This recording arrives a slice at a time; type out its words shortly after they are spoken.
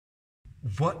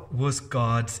What was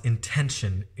God's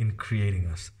intention in creating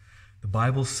us? The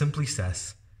Bible simply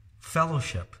says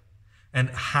fellowship. And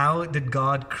how did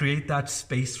God create that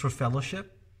space for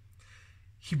fellowship?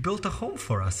 He built a home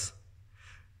for us.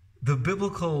 The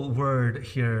biblical word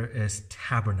here is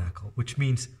tabernacle, which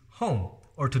means home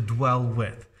or to dwell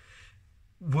with.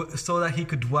 So that he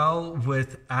could dwell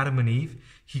with Adam and Eve,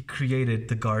 he created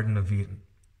the Garden of Eden.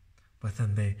 But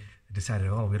then they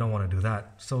decided, we don't want to do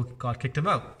that. So God kicked him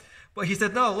out. But he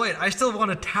said, no, wait, I still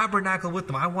want to tabernacle with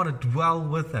them. I want to dwell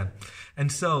with them.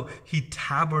 And so he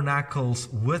tabernacled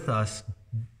with us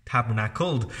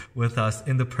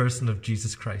in the person of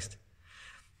Jesus Christ.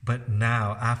 But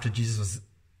now, after Jesus was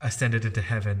ascended into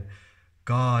heaven,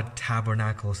 God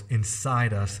tabernacles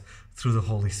inside us through the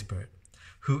Holy Spirit,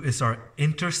 who is our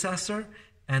intercessor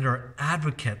and our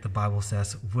advocate, the Bible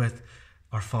says, with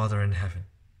our Father in heaven.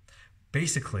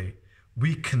 Basically,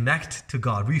 we connect to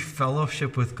God. We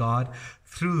fellowship with God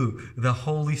through the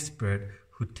Holy Spirit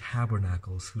who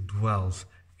tabernacles, who dwells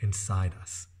inside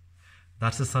us.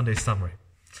 That's the Sunday summary.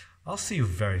 I'll see you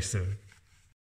very soon.